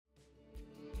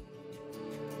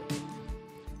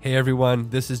Hey everyone,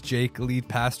 this is Jake, lead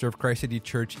pastor of Christ City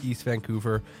Church, East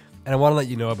Vancouver, and I want to let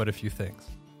you know about a few things.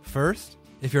 First,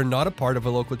 if you're not a part of a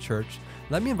local church,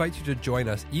 let me invite you to join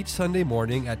us each Sunday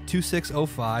morning at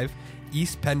 2605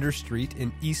 East Pender Street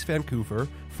in East Vancouver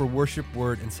for worship,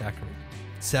 word, and sacrament.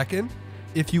 Second,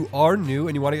 if you are new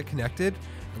and you want to get connected,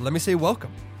 let me say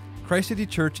welcome. Christ City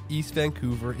Church, East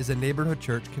Vancouver is a neighborhood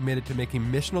church committed to making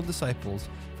missional disciples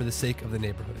for the sake of the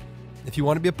neighborhood. If you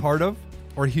want to be a part of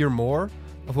or hear more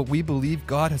of what we believe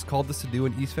God has called us to do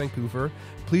in East Vancouver,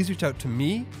 please reach out to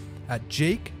me at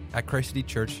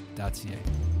jake@christcitychurch.ca.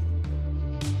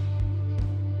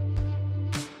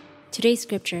 Today's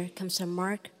scripture comes from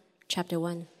Mark chapter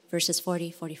 1, verses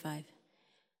 40-45.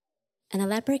 And a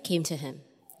leper came to him,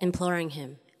 imploring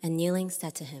him, and kneeling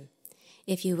said to him,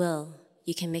 "If you will,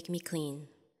 you can make me clean."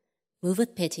 Moved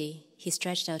with pity, he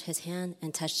stretched out his hand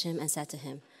and touched him and said to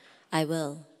him, "I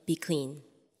will, be clean."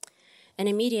 And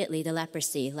immediately the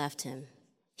leprosy left him.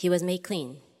 He was made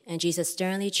clean, and Jesus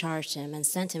sternly charged him and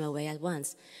sent him away at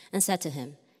once, and said to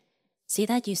him, "See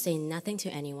that you say nothing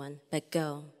to anyone, but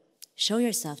go, show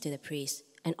yourself to the priest,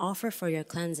 and offer for your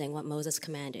cleansing what Moses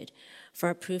commanded,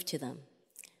 for a proof to them."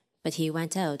 But he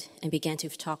went out and began to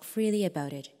talk freely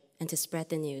about it and to spread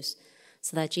the news,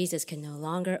 so that Jesus could no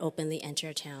longer openly enter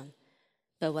a town,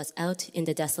 but was out in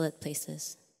the desolate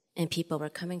places, and people were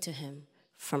coming to him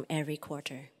from every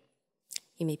quarter.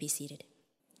 You may be seated.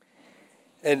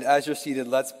 And as you're seated,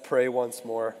 let's pray once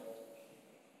more.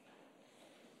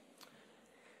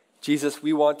 Jesus,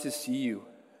 we want to see you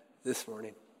this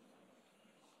morning.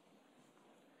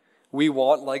 We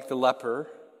want, like the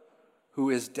leper who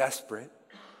is desperate,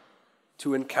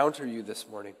 to encounter you this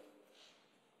morning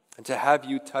and to have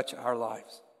you touch our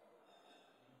lives.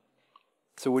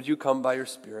 So would you come by your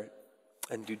Spirit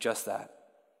and do just that?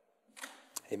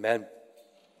 Amen.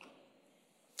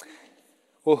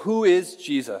 Well, who is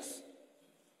Jesus?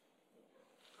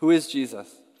 Who is Jesus?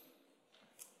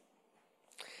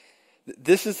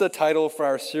 This is the title for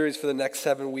our series for the next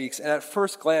 7 weeks. And at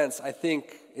first glance, I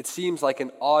think it seems like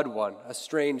an odd one, a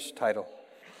strange title.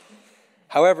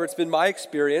 However, it's been my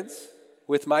experience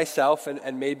with myself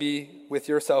and maybe with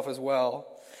yourself as well,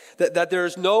 that there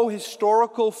is no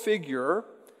historical figure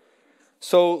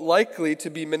so likely to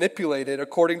be manipulated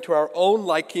according to our own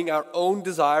liking, our own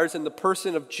desires in the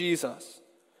person of Jesus.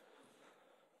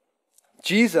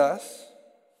 Jesus,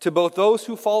 to both those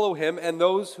who follow him and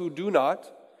those who do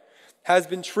not, has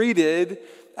been treated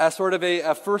as sort of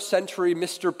a first century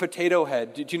Mr. Potato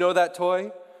Head. Did you know that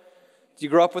toy? Did you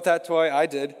grow up with that toy? I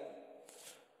did.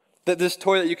 That this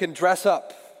toy that you can dress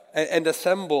up and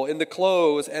assemble in the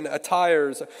clothes and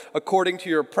attires according to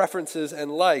your preferences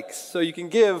and likes. So you can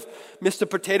give Mr.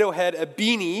 Potato Head a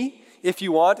beanie if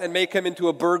you want and make him into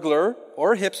a burglar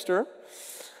or a hipster.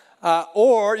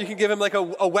 Or you can give him like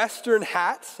a Western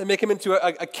hat and make him into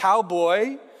a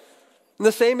cowboy. And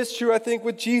the same is true, I think,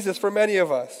 with Jesus for many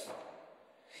of us.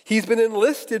 He's been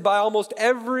enlisted by almost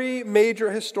every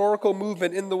major historical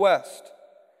movement in the West.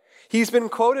 He's been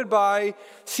quoted by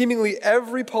seemingly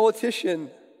every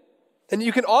politician. And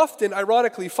you can often,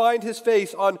 ironically, find his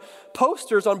face on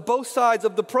posters on both sides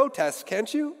of the protests,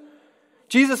 can't you?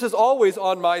 Jesus is always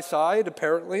on my side,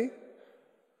 apparently.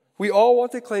 We all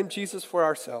want to claim Jesus for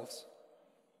ourselves.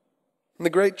 And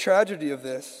the great tragedy of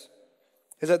this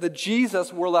is that the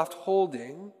Jesus we're left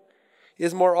holding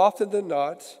is more often than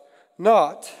not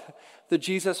the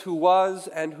Jesus who was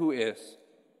and who is.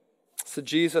 It's the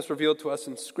Jesus revealed to us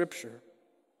in Scripture.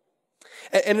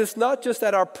 And it's not just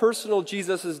that our personal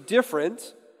Jesus is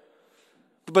different,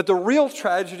 but the real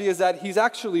tragedy is that he's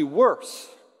actually worse.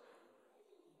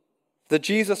 The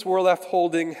Jesus we're left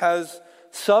holding has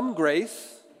some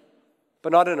grace,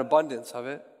 but not an abundance of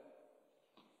it.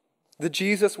 The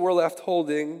Jesus we're left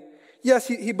holding, yes,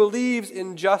 he believes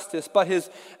in justice, but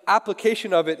his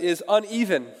application of it is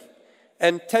uneven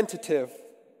and tentative.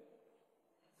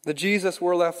 The Jesus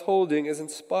we're left holding is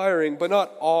inspiring, but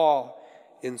not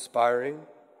awe-inspiring.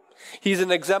 He's an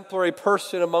exemplary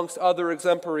person amongst other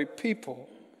exemplary people.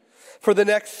 For the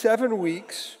next 7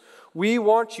 weeks, we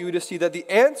want you to see that the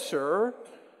answer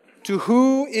to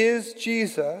who is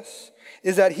Jesus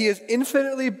is that he is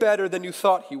infinitely better than you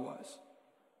thought he was.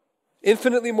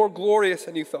 Infinitely more glorious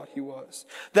than you thought he was.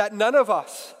 That none of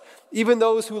us, even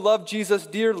those who love Jesus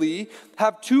dearly,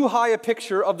 have too high a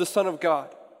picture of the Son of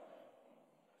God.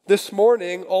 This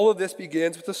morning, all of this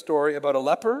begins with a story about a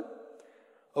leper,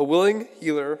 a willing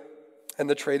healer, and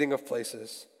the trading of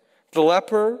places. The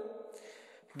leper,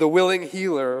 the willing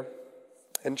healer,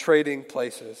 and trading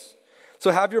places. So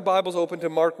have your Bibles open to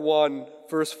Mark 1,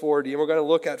 verse 40, and we're going to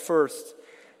look at first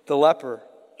the leper.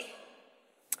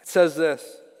 It says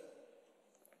this: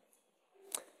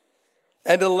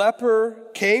 And a leper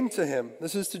came to him,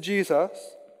 this is to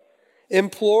Jesus,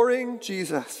 imploring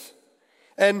Jesus,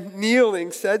 and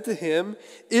kneeling said to him,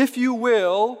 "If you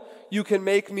will, you can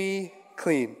make me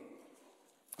clean."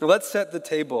 Now let's set the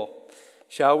table,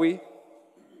 shall we?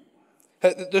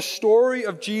 The story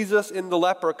of Jesus in the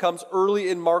leper comes early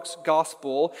in Mark's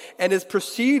gospel and is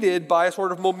preceded by a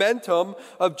sort of momentum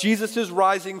of Jesus'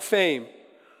 rising fame.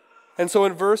 And so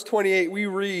in verse 28, we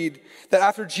read that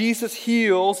after Jesus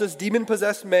heals this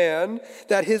demon-possessed man,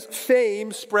 that his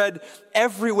fame spread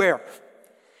everywhere,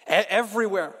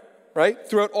 right?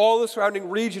 Throughout all the surrounding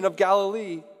region of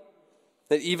Galilee.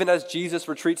 That even as Jesus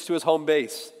retreats to his home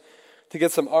base to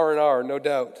get some R&R, no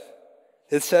doubt,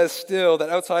 it says still that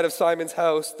outside of Simon's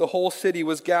house, the whole city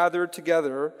was gathered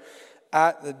together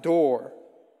at the door.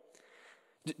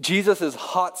 Jesus is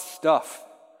hot stuff.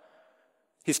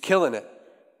 He's killing it.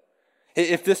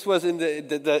 If this was in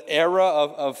the era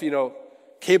of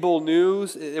cable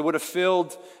news, it would have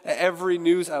filled every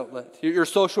news outlet. Your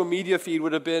social media feed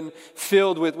would have been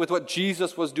filled with what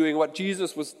Jesus was doing, what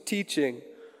Jesus was teaching.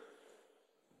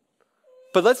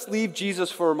 But let's leave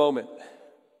Jesus for a moment.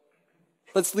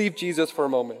 Let's leave Jesus for a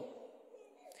moment.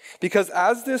 Because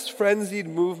as this frenzied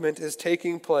movement is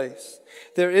taking place,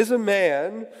 there is a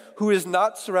man who is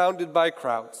not surrounded by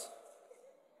crowds.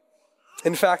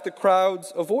 In fact, the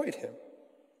crowds avoid him.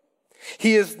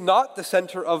 He is not the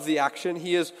center of the action.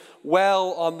 He is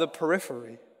well on the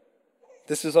periphery.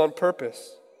 This is on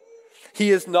purpose. He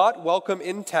is not welcome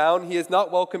in town. He is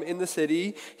not welcome in the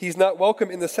city. He's not welcome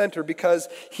in the center because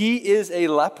he is a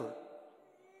leper.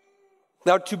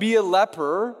 Now, to be a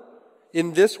leper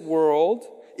in this world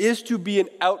is to be an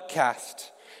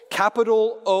outcast.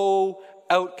 Capital O,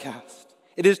 outcast.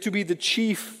 It is to be the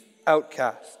chief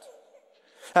outcast.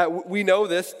 We know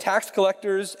this. Tax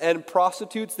collectors and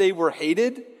prostitutes, they were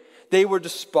hated. They were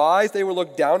despised. They were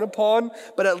looked down upon.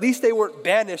 But at least they weren't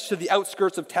banished to the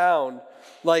outskirts of town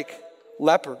like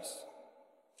lepers.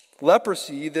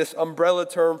 Leprosy, this umbrella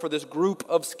term for this group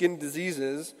of skin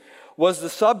diseases, was the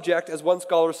subject, as one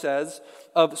scholar says,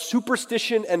 of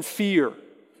superstition and fear.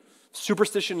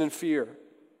 Superstition and fear.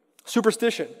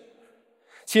 Superstition.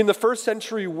 See, in the first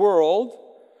century world,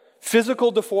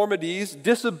 physical deformities,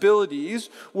 disabilities,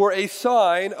 were a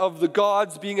sign of the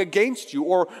gods being against you,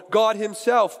 or God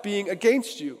himself being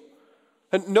against you.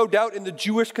 And no doubt in the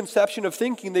Jewish conception of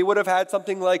thinking, they would have had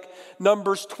something like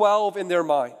Numbers 12 in their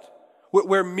mind,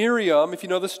 where Miriam, if you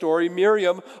know the story,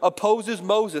 Miriam opposes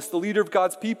Moses, the leader of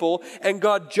God's people, and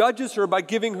God judges her by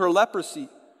giving her leprosy.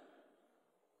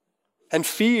 And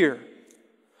fear.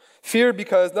 Fear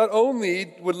because not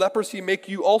only would leprosy make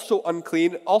you also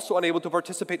unclean, also unable to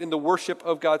participate in the worship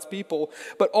of God's people,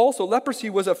 but also leprosy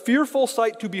was a fearful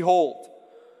sight to behold,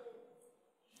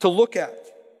 to look at.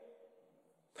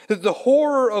 The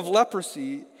horror of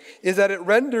leprosy is that it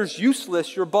renders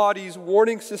useless your body's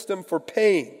warning system for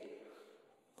pain.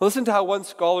 Listen to how one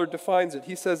scholar defines it.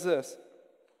 He says this.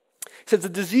 He says, the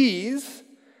disease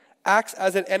acts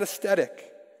as an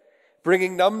anesthetic,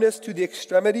 bringing numbness to the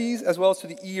extremities as well as to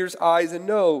the ears, eyes, and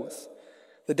nose.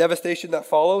 The devastation that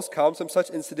follows comes from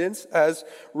such incidents as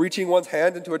reaching one's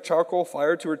hand into a charcoal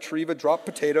fire to retrieve a dropped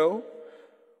potato,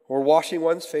 or washing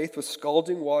one's face with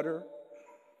scalding water,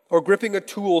 or gripping a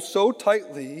tool so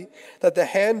tightly that the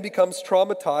hand becomes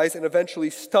traumatized and eventually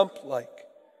stump-like.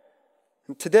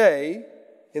 And today,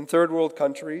 in third world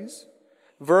countries,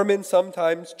 vermin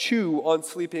sometimes chew on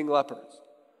sleeping lepers.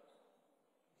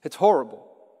 It's horrible.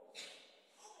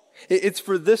 It's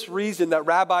for this reason that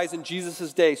rabbis in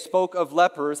Jesus' day spoke of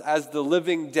lepers as the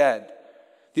living dead,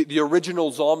 the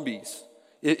original zombies,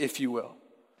 if you will,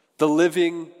 the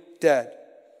living dead.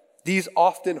 These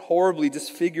often horribly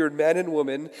disfigured men and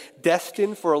women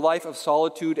destined for a life of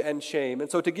solitude and shame.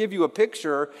 And so to give you a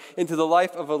picture into the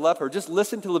life of a leper, just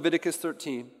listen to Leviticus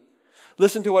 13.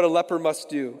 Listen to what a leper must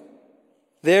do.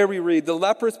 There we read, the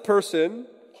leprous person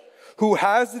who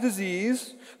has the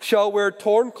disease shall wear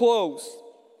torn clothes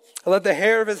and let the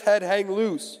hair of his head hang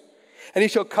loose. And he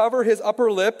shall cover his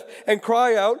upper lip and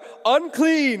cry out,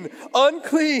 unclean,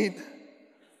 unclean.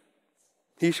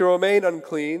 He shall remain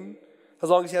unclean as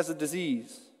long as he has a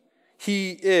disease.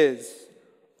 He is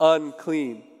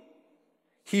unclean.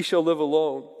 He shall live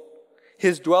alone.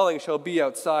 His dwelling shall be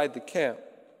outside the camp.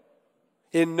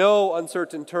 In no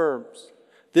uncertain terms,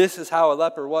 this is how a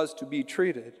leper was to be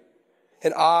treated.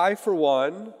 And I, for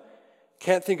one,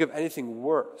 can't think of anything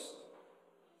worse.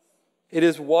 It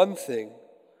is one thing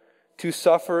to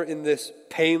suffer in this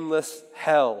painless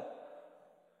hell.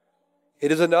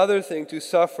 It is another thing to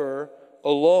suffer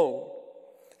alone.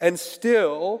 And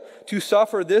still, to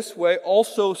suffer this way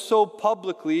also so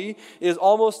publicly is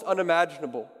almost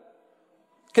unimaginable.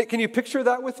 Can you picture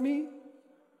that with me?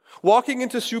 Walking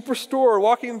into Superstore or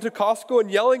walking into Costco and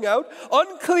yelling out,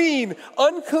 unclean,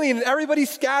 unclean, and everybody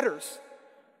scatters.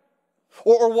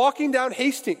 Or walking down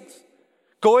Hastings,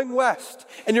 going west,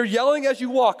 and you're yelling as you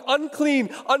walk, unclean,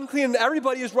 unclean, and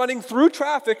everybody is running through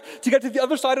traffic to get to the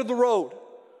other side of the road.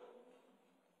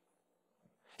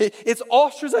 It's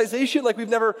ostracization like we've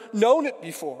never known it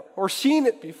before or seen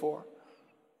it before.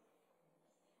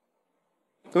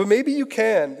 But maybe you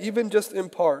can, even just in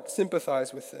part,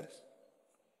 sympathize with this.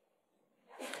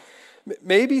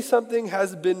 Maybe something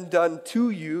has been done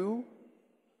to you,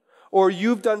 or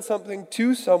you've done something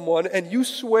to someone, and you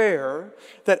swear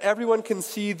that everyone can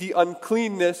see the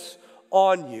uncleanness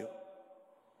on you.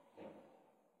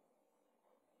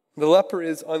 The leper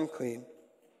is unclean.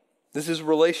 This is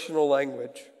relational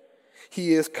language.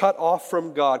 He is cut off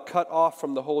from God, cut off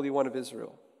from the Holy One of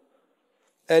Israel.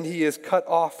 And he is cut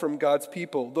off from God's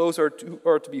people. Those are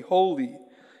to be holy,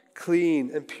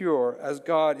 clean, and pure as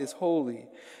God is holy.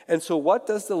 And so what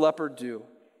does the leper do?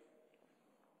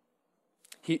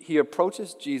 He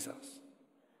approaches Jesus.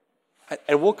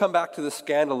 And we'll come back to the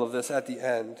scandal of this at the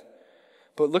end.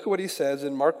 But look at what he says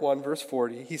in Mark 1, verse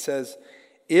 40. He says,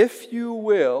 "If you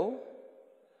will,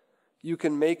 you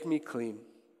can make me clean."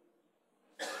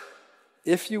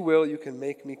 If you will, you can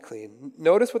make me clean.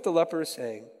 Notice what the leper is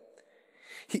saying.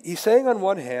 He's saying on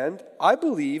one hand, I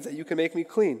believe that you can make me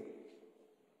clean.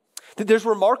 There's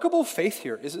remarkable faith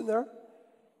here, isn't there?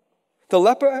 The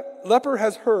leper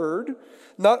has heard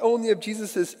not only of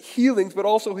Jesus' healings, but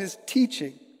also his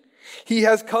teaching. He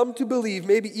has come to believe,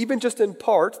 maybe even just in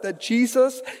part, that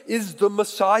Jesus is the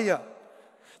Messiah,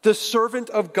 the servant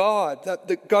of God,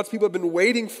 that God's people have been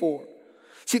waiting for.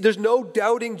 See, there's no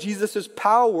doubting Jesus'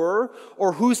 power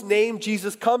or whose name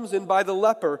Jesus comes in by the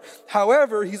leper.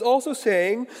 However, he's also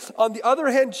saying, on the other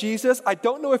hand, Jesus, I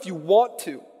don't know if you want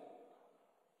to.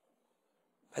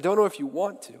 I don't know if you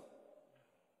want to.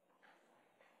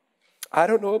 I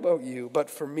don't know about you, but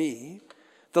for me,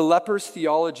 the leper's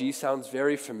theology sounds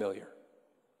very familiar.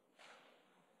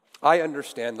 I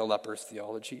understand the leper's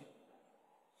theology.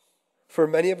 For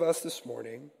many of us this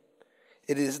morning,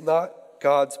 it is not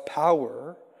God's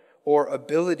power or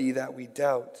ability that we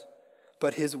doubt,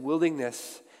 but his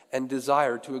willingness and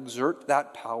desire to exert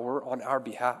that power on our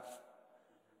behalf,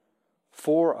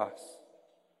 for us,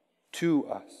 to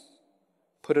us.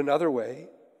 Put another way,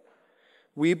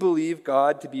 we believe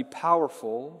God to be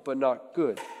powerful but not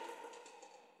good,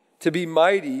 to be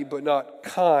mighty but not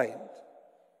kind.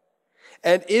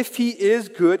 And if he is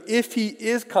good, if he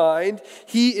is kind,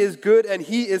 he is good and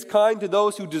he is kind to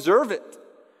those who deserve it.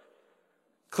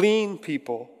 Clean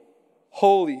people,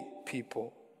 holy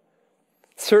people.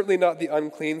 Certainly not the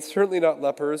unclean, certainly not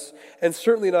lepers, and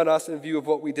certainly not us in view of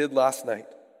what we did last night.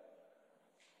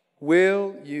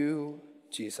 Will you,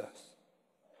 Jesus?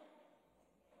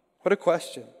 What a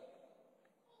question.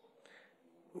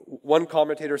 One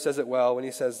commentator says it well when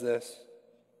he says this: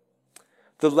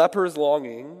 the leper's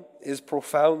longing is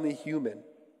profoundly human,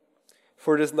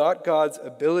 for it is not God's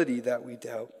ability that we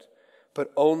doubt,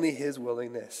 but only his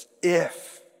willingness,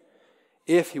 if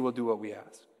he will do what we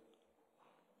ask.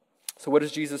 So what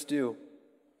does Jesus do?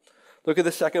 Look at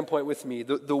the second point with me,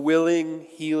 the willing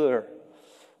healer.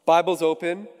 Bible's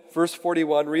open, verse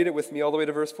 41, read it with me all the way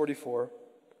to verse 44.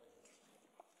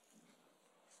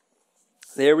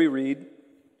 There we read,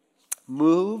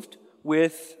 moved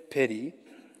with pity,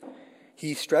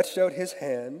 he stretched out his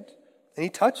hand and he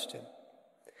touched him.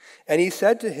 And he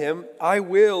said to him, I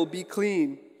will be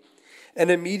clean.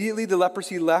 And immediately the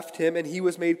leprosy left him and he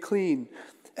was made clean.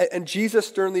 And Jesus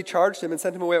sternly charged him and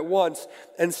sent him away at once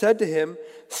and said to him,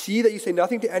 see that you say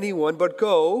nothing to anyone, but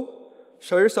go,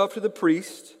 show yourself to the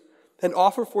priest, and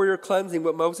offer for your cleansing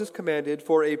what Moses commanded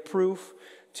for a proof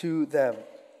to them.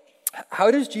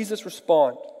 How does Jesus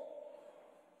respond?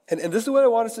 And this is what I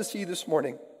want us to see this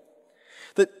morning.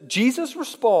 That Jesus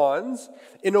responds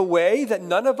in a way that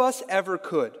none of us ever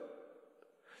could.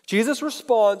 Jesus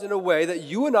responds in a way that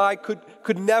you and I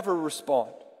could never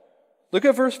respond. Look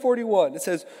at verse 41. It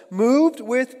says, moved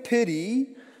with pity,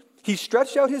 he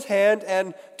stretched out his hand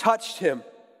and touched him.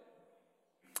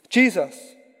 Jesus,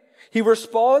 he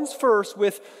responds first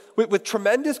with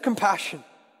tremendous compassion.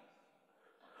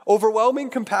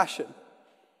 Overwhelming compassion.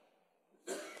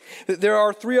 There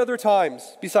are 3 other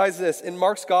times besides this in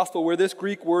Mark's gospel where this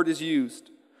Greek word is used.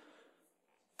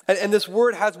 And this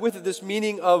word has with it this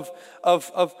meaning of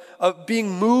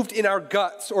being moved in our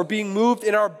guts or being moved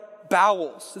in our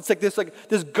bowels. It's like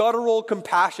this guttural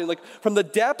compassion. Like from the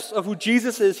depths of who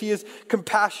Jesus is, he is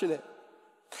compassionate.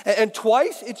 And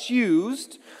twice it's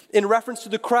used in reference to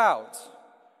the crowds.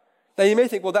 Now you may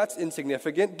think, well, that's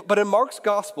insignificant, but in Mark's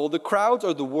gospel, the crowds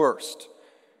are the worst.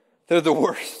 They're the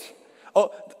worst.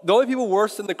 Oh, the only people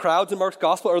worse than the crowds in Mark's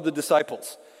gospel are the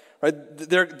disciples, right?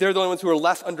 They're the only ones who are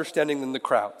less understanding than the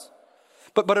crowds.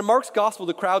 But in Mark's gospel,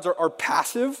 the crowds are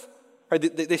passive, right?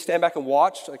 They stand back and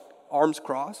watch, like arms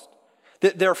crossed.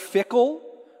 They're fickle,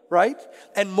 right?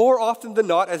 And more often than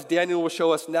not, as Daniel will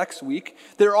show us next week,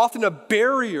 they're often a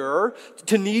barrier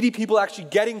to needy people actually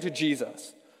getting to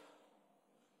Jesus.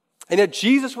 And yet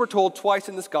Jesus, we're told twice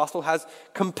in this gospel, has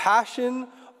compassion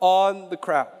on the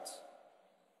crowds.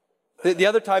 The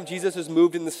other time Jesus is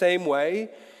moved in the same way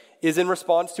is in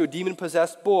response to a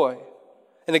demon-possessed boy.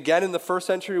 And again, in the first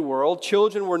century world,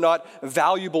 children were not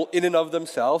valuable in and of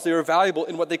themselves. They were valuable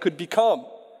in what they could become,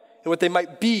 in what they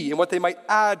might be, and what they might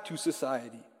add to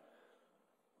society.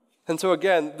 And so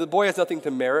again, the boy has nothing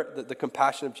to merit the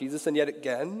compassion of Jesus, and yet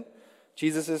again,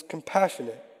 Jesus is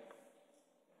compassionate.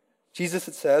 Jesus,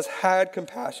 it says, had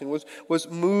compassion, was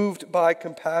moved by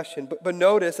compassion. But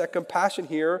notice that compassion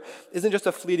here isn't just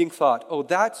a fleeting thought. Oh,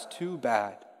 that's too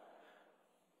bad.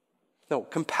 No,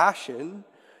 compassion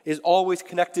is always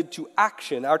connected to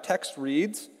action. Our text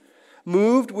reads,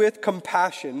 moved with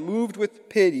compassion, moved with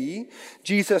pity,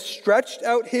 Jesus stretched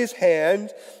out his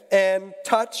hand and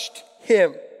touched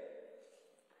him.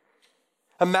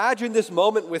 Imagine this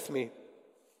moment with me.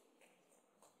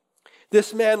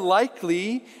 This man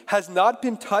likely has not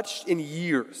been touched in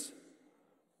years.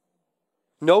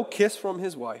 No kiss from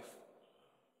his wife.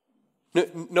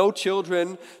 No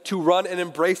children to run and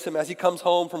embrace him as he comes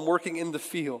home from working in the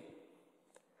field.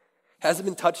 Hasn't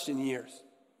been touched in years.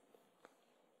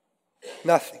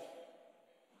 Nothing.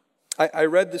 I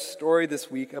read this story this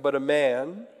week about a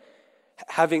man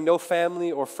having no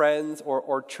family or friends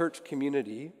or church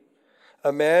community.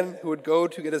 A man who would go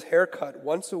to get his hair cut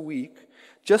once a week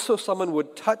just so someone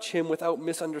would touch him without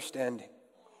misunderstanding.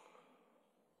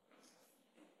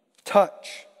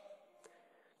 Touch.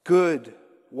 Good,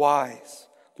 wise,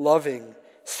 loving,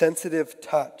 sensitive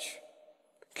touch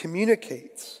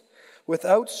communicates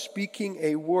without speaking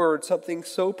a word something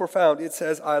so profound. It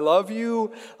says, I love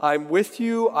you, I'm with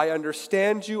you, I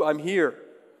understand you, I'm here.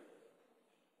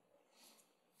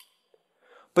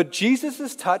 But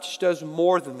Jesus' touch does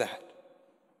more than that.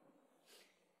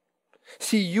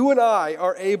 See, you and I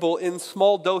are able in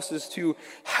small doses to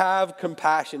have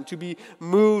compassion, to be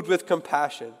moved with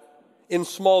compassion in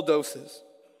small doses.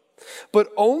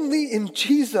 But only in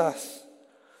Jesus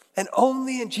and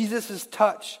only in Jesus'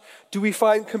 touch do we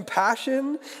find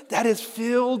compassion that is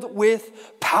filled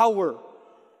with power.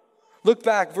 Look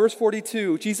back, verse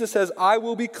 42. Jesus says, I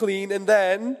will be clean. And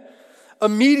then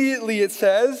immediately it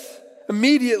says,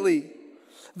 immediately,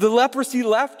 the leprosy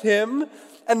left him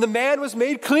and the man was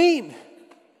made clean.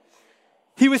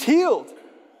 He was healed.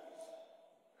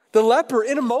 The leper,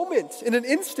 in a moment, in an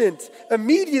instant,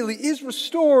 immediately is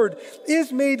restored,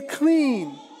 is made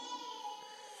clean.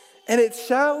 And it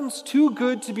sounds too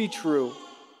good to be true.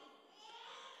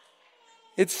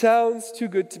 It sounds too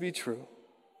good to be true.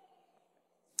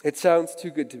 It sounds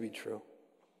too good to be true.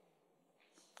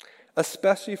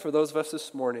 Especially for those of us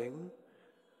this morning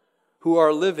who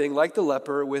are living, like the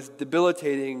leper, with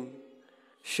debilitating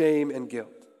shame and guilt.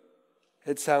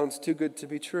 It sounds too good to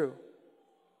be true.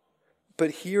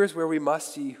 But here's where we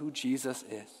must see who Jesus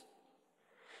is.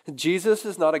 Jesus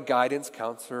is not a guidance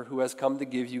counselor who has come to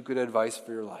give you good advice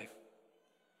for your life.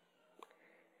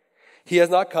 He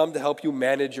has not come to help you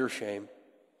manage your shame,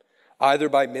 either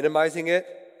by minimizing it,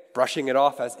 brushing it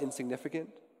off as insignificant,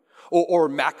 or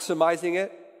maximizing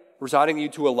it, resigning you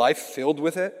to a life filled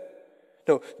with it.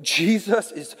 No,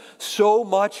 Jesus is so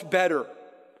much better.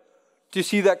 Do you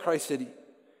see that, Christ City?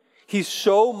 He's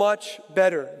so much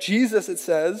better. Jesus, it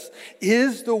says,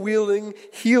 is the willing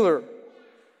healer.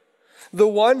 The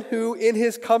one who, in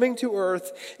his coming to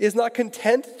earth, is not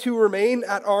content to remain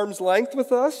at arm's length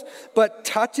with us, but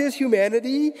touches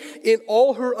humanity in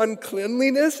all her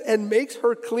uncleanliness and makes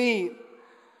her clean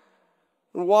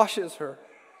and washes her,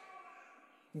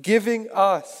 giving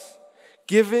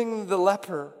the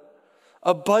leper,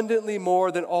 abundantly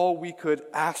more than all we could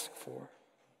ask for.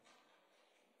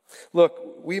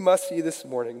 Look, we must see this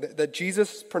morning that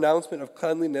Jesus' pronouncement of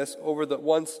cleanliness over the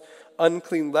once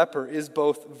unclean leper is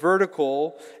both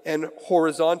vertical and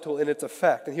horizontal in its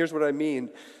effect. And here's what I mean.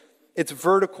 It's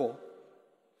vertical.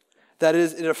 That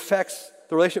is, it affects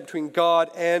the relationship between God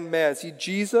and man. See,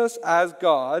 Jesus, as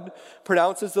God,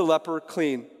 pronounces the leper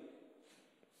clean.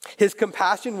 His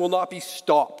compassion will not be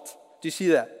stopped. Do you see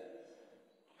that?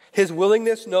 His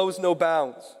willingness knows no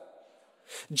bounds.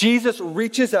 Jesus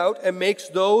reaches out and makes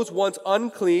those once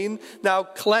unclean now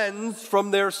cleansed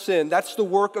from their sin. That's the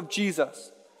work of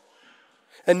Jesus.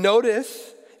 And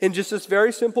notice, in just this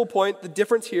very simple point, the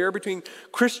difference here between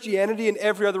Christianity and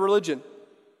every other religion.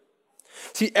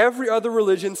 See, every other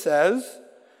religion says,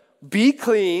 be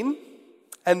clean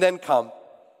and then come.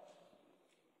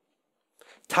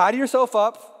 Tidy yourself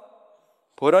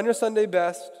up, put on your Sunday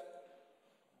best,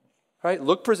 right?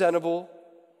 Look presentable,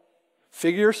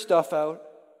 figure your stuff out,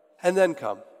 and then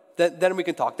come. Then we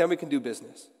can talk, then we can do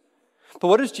business. But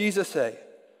what does Jesus say?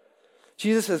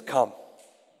 Jesus says, come.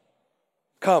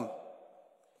 Come,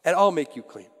 and I'll make you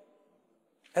clean.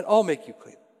 And I'll make you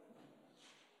clean.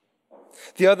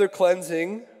 The other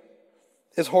cleansing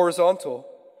is horizontal.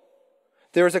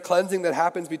 There is a cleansing that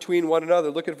happens between one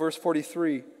another. Look at verse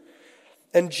 43.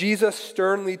 And Jesus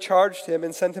sternly charged him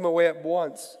and sent him away at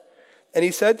once. And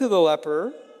he said to the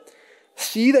leper,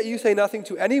 see that you say nothing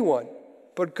to anyone,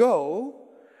 but go,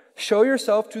 show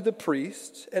yourself to the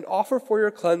priest, and offer for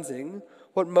your cleansing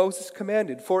what Moses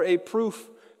commanded, for a proof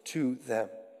to them.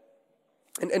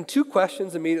 And two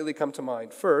questions immediately come to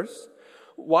mind. First,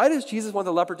 why does Jesus want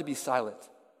the leper to be silent,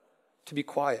 to be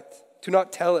quiet, to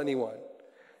not tell anyone?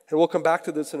 And we'll come back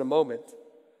to this in a moment.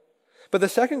 But the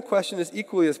second question is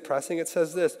equally as pressing. It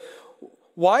says this,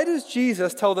 why does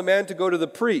Jesus tell the man to go to the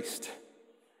priest?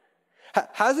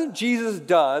 Hasn't Jesus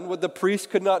done what the priest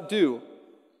could not do?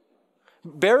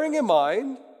 Bearing in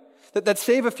mind that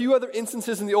save a few other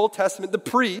instances in the Old Testament, the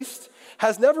priest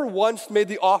has never once made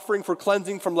the offering for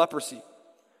cleansing from leprosy.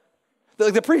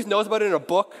 The priest knows about it in a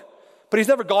book, but he's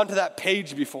never gone to that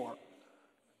page before.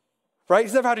 Right?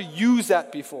 He's never had to use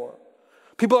that before.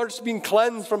 People are just being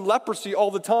cleansed from leprosy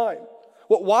all the time.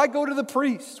 Well, why go to the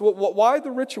priest? Why the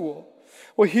ritual?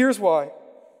 Well, here's why.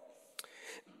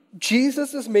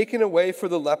 Jesus is making a way for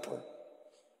the leper.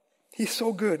 He's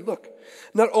so good. Look,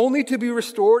 not only to be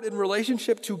restored in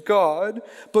relationship to God,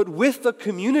 but with the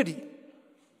community,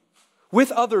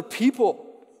 with other people,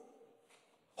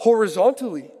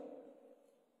 horizontally.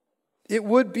 It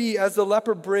would be as the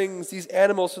leper brings these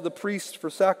animals to the priest for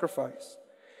sacrifice,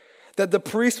 that the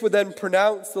priest would then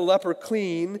pronounce the leper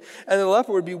clean, and the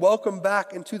leper would be welcomed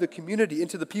back into the community,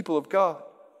 into the people of God.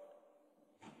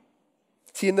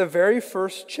 See, in the very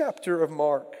first chapter of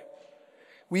Mark,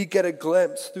 we get a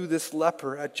glimpse through this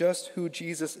leper at just who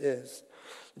Jesus is.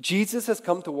 Jesus has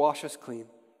come to wash us clean.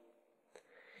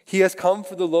 He has come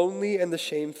for the lonely and the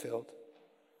shame-filled.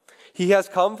 He has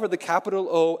come for the capital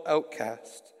O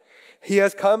outcast. He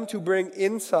has come to bring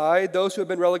inside those who have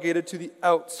been relegated to the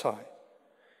outside.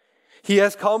 He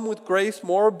has come with grace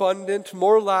more abundant,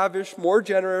 more lavish, more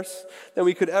generous than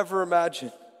we could ever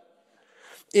imagine.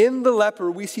 In the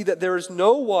leper, we see that there is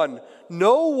no one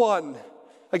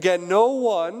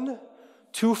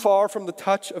too far from the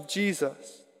touch of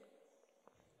Jesus.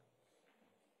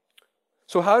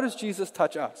 So how does Jesus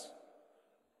touch us?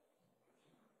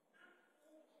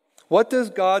 What does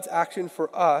God's action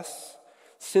for us,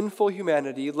 sinful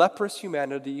humanity, leprous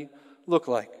humanity, look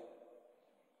like?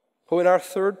 Well, in our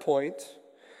third point,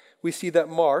 we see that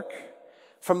Mark,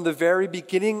 from the very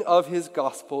beginning of his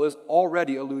gospel, is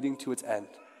already alluding to its end.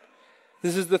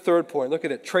 This is the third point. Look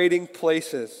at it. Trading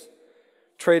places.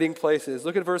 Trading places.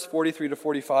 Look at verse 43 to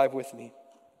 45 with me.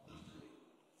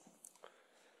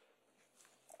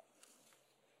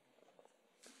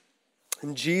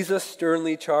 And Jesus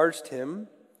sternly charged him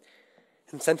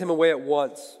and sent him away at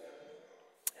once.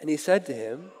 And he said to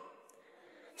him,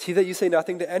 see that you say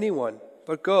nothing to anyone,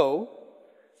 but go,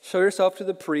 show yourself to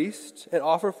the priest, and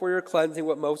offer for your cleansing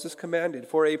what Moses commanded,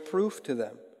 for a proof to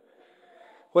them.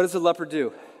 What does the leper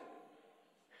do?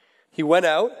 He went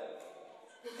out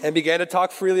and began to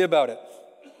talk freely about it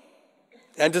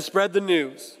and to spread the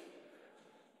news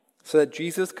so that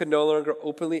Jesus could no longer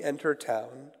openly enter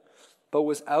town, but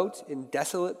was out in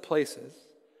desolate places,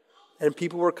 and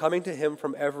people were coming to him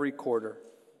from every quarter.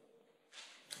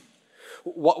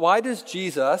 Why does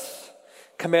Jesus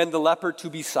command the leper to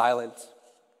be silent?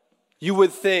 You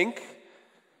would think,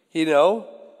 he'd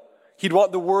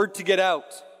want the word to get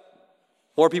out.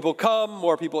 More people come,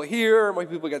 more people hear, more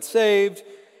people get saved.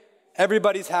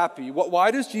 Everybody's happy.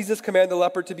 Why does Jesus command the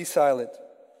leper to be silent?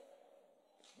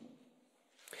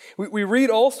 We read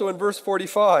also in verse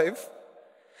 45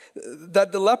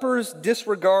 that the leper's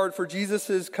disregard for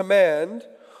Jesus' command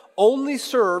only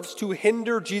serves to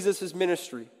hinder Jesus'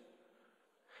 ministry.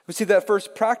 We see that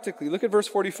first practically. Look at verse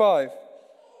 45.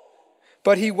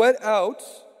 But he went out,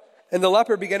 and the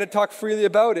leper began to talk freely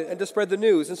about it and to spread the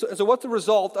news. And so what's the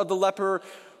result of the leper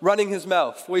running his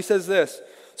mouth? Well, he says this,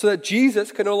 so that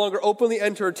Jesus can no longer openly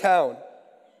enter a town.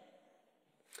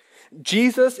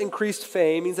 Jesus' increased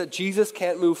fame means that Jesus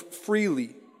can't move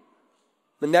freely.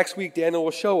 The next week, Daniel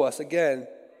will show us again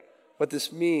what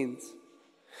this means.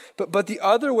 But the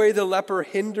other way the leper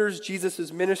hinders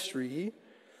Jesus' ministry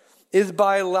is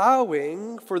by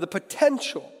allowing for the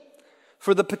potential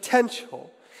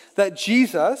that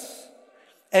Jesus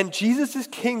and Jesus'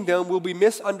 kingdom will be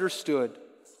misunderstood.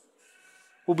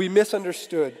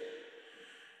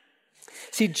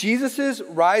 See, Jesus'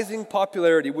 rising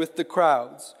popularity with the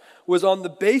crowds was on the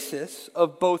basis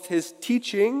of both his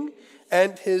teaching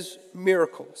and his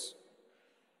miracles.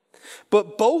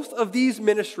 But both of these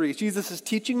ministries, Jesus'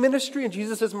 teaching ministry and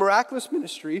Jesus' miraculous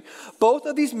ministry, both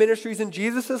of these ministries in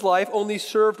Jesus' life only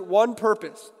served one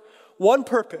purpose,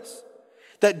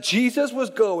 that Jesus was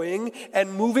going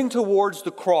and moving towards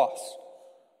the cross,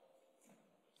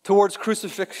 towards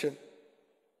crucifixion.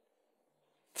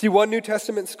 See, one New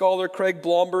Testament scholar, Craig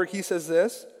Blomberg, he says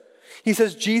this. He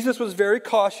says, Jesus was very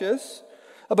cautious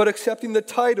about accepting the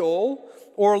title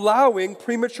or allowing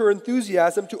premature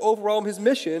enthusiasm to overwhelm his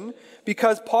mission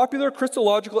because popular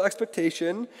Christological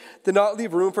expectation did not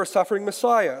leave room for a suffering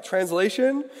Messiah.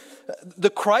 Translation, the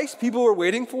Christ people were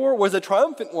waiting for was a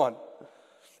triumphant one.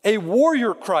 A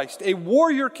warrior Christ, a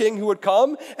warrior king who would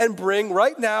come and bring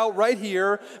right now, right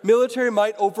here, military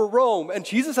might over Rome. And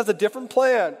Jesus has a different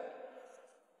plan,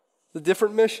 a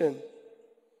different mission.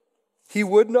 He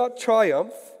would not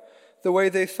triumph the way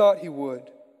they thought he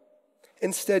would.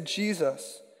 Instead,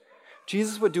 Jesus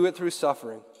would do it through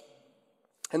suffering.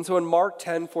 And so in Mark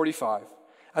 10:45,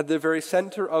 at the very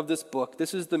center of this book,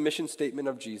 this is the mission statement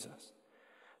of Jesus.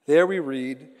 There we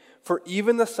read, "For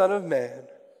even the Son of Man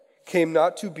came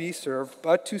not to be served,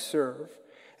 but to serve,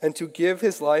 and to give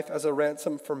his life as a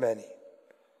ransom for many."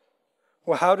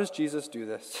 Well, how does Jesus do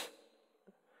this?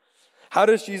 How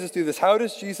does Jesus do this? How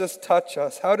does Jesus touch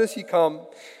us? How does he come?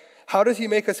 How does he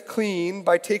make us clean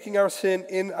by taking our sin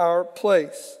in our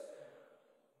place?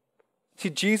 See,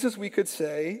 Jesus, we could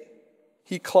say,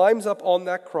 he climbs up on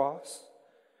that cross,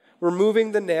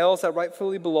 removing the nails that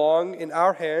rightfully belong in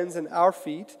our hands and our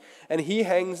feet, and he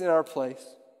hangs in our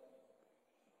place.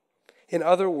 In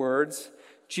other words,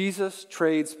 Jesus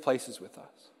trades places with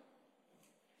us.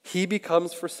 He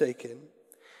becomes forsaken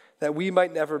that we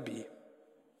might never be.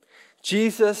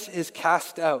 Jesus is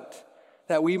cast out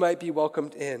that we might be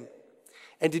welcomed in.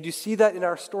 And did you see that in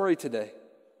our story today?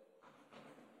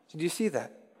 Did you see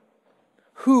that?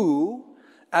 Who,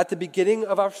 at the beginning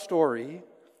of our story,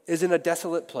 is in a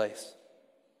desolate place?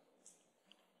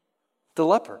 The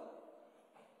leper.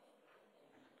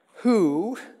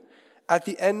 Who, at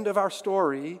the end of our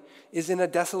story, is in a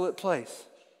desolate place?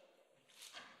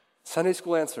 Sunday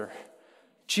school answer,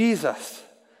 Jesus.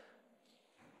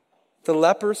 The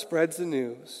leper spreads the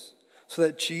news so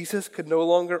that Jesus could no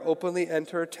longer openly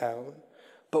enter a town,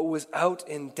 but was out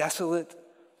in desolate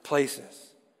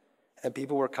places, and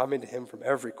people were coming to him from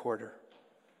every quarter.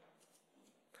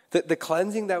 The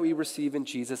cleansing that we receive in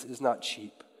Jesus is not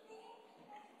cheap.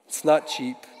 It's not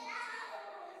cheap.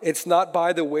 It's not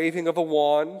by the waving of a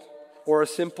wand or a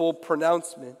simple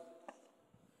pronouncement.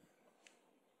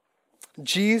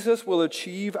 Jesus will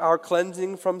achieve our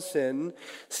cleansing from sin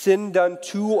done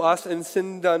to us and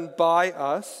sin done by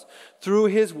us, through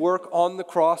his work on the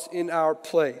cross in our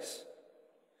place.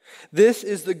 This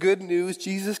is the good news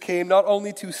Jesus came not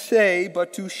only to say,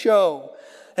 but to show.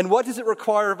 And what does it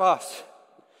require of us?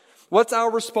 What's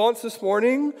our response this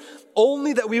morning?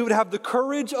 Only that we would have the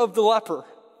courage of the leper.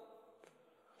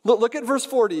 Look at verse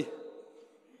 40.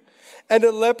 And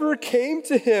a leper came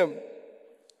to him,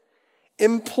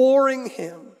 imploring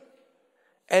him,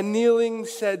 and kneeling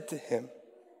said to him.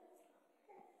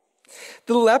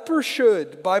 The leper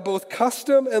should, by both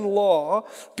custom and law,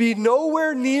 be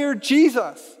nowhere near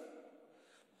Jesus.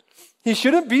 He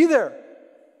shouldn't be there.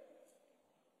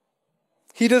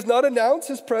 He does not announce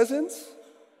his presence.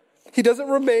 He doesn't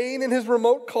remain in his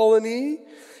remote colony.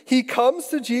 He comes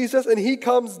to Jesus and he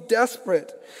comes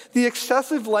desperate. The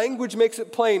excessive language makes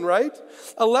it plain, right?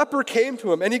 A leper came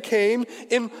to him and he came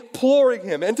imploring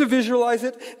him. And to visualize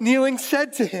it, kneeling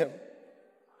said to him.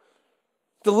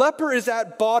 The leper is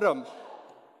at bottom.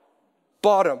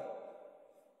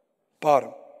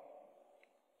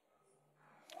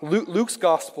 Luke's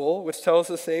gospel, which tells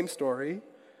the same story,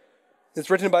 is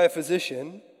written by a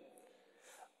physician,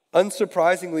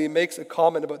 unsurprisingly makes a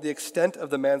comment about the extent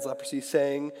of the man's leprosy,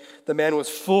 saying the man was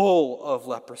full of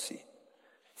leprosy.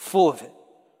 Full of it.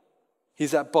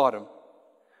 He's at bottom.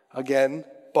 Again,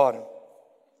 bottom.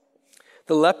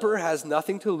 The leper has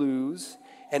nothing to lose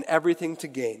and everything to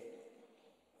gain.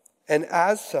 And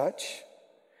as such,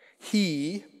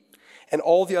 he and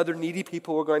all the other needy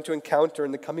people we're going to encounter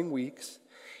in the coming weeks,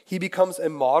 he becomes a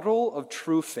model of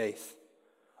true faith,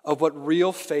 of what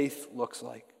real faith looks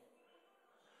like.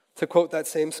 To quote that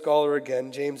same scholar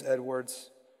again, James Edwards,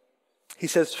 He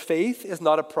says, faith is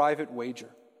not a private wager,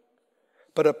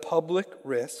 but a public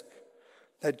risk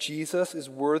that Jesus is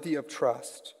worthy of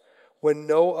trust when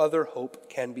no other hope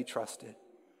can be trusted.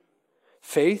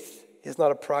 Faith is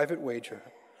not a private wager,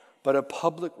 but a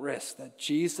public risk that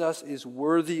Jesus is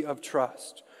worthy of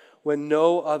trust when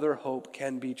no other hope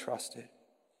can be trusted.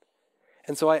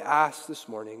 And so I ask this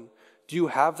morning, do you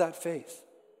have that faith?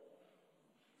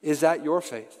 Is that your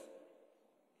faith?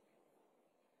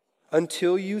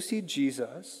 Until you see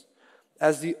Jesus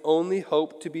as the only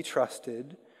hope to be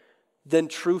trusted, then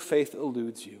true faith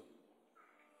eludes you.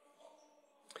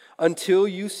 Until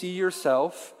you see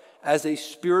yourself as a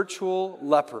spiritual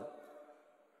leper,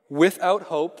 without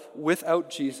hope, without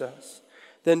Jesus,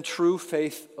 then true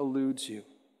faith eludes you.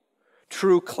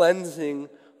 True cleansing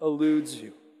eludes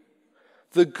you.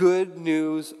 The good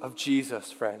news of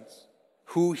Jesus, friends,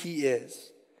 who he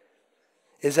is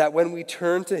that when we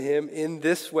turn to him in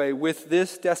this way, with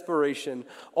this desperation,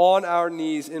 on our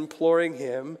knees imploring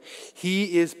him,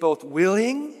 he is both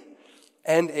willing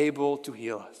and able to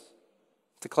heal us,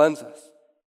 to cleanse us.